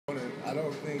I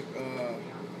don't think.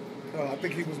 I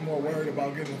think he was more worried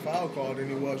about getting a foul call than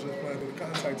he was just playing through the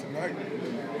contact tonight.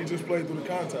 He just played through the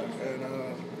contact, and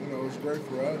it was great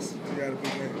for us. He had a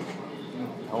big game.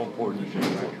 How important is it?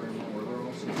 Were there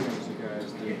also things you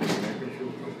guys did to make him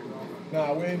feel comfortable?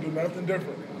 Nah, we ain't do nothing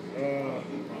different.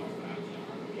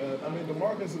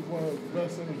 DeMarcus is one of the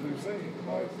best centers we've seen.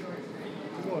 Like,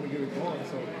 he wanted to get it going,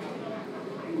 so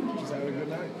just had a good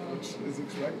night, which is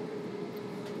expected.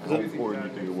 How important do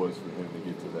you think it was for him to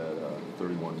get to that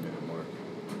 31-minute mark?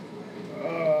 I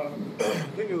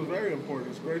think it was very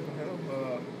important. It's great for him,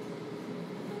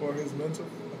 for his mental.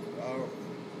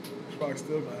 He's probably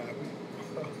still not happy.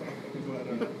 But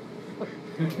it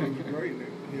was great.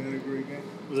 He had a great game.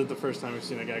 Was it the first time you've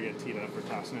seen a guy get teed up for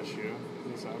tossing his shoe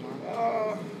in the sideline?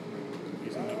 I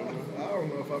don't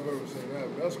know if I've ever seen that,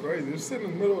 but that's crazy. It's sitting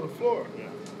in the middle of the floor. Yeah.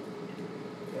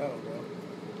 I don't know.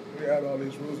 We had all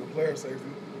these rules of player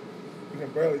safety. You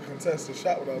can barely contest a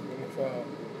shot without being a foul.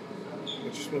 But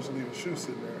you're supposed to leave a shoe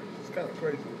sitting there. It's kind of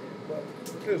crazy. But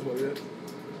here's what it is.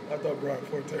 I thought Brian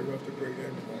Forte refed a great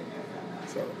game tonight.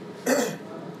 So,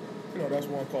 that's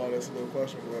one call that's a little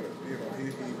questionable. But, he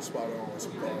was spot on with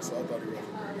some calls, so I thought he refed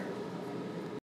a great game.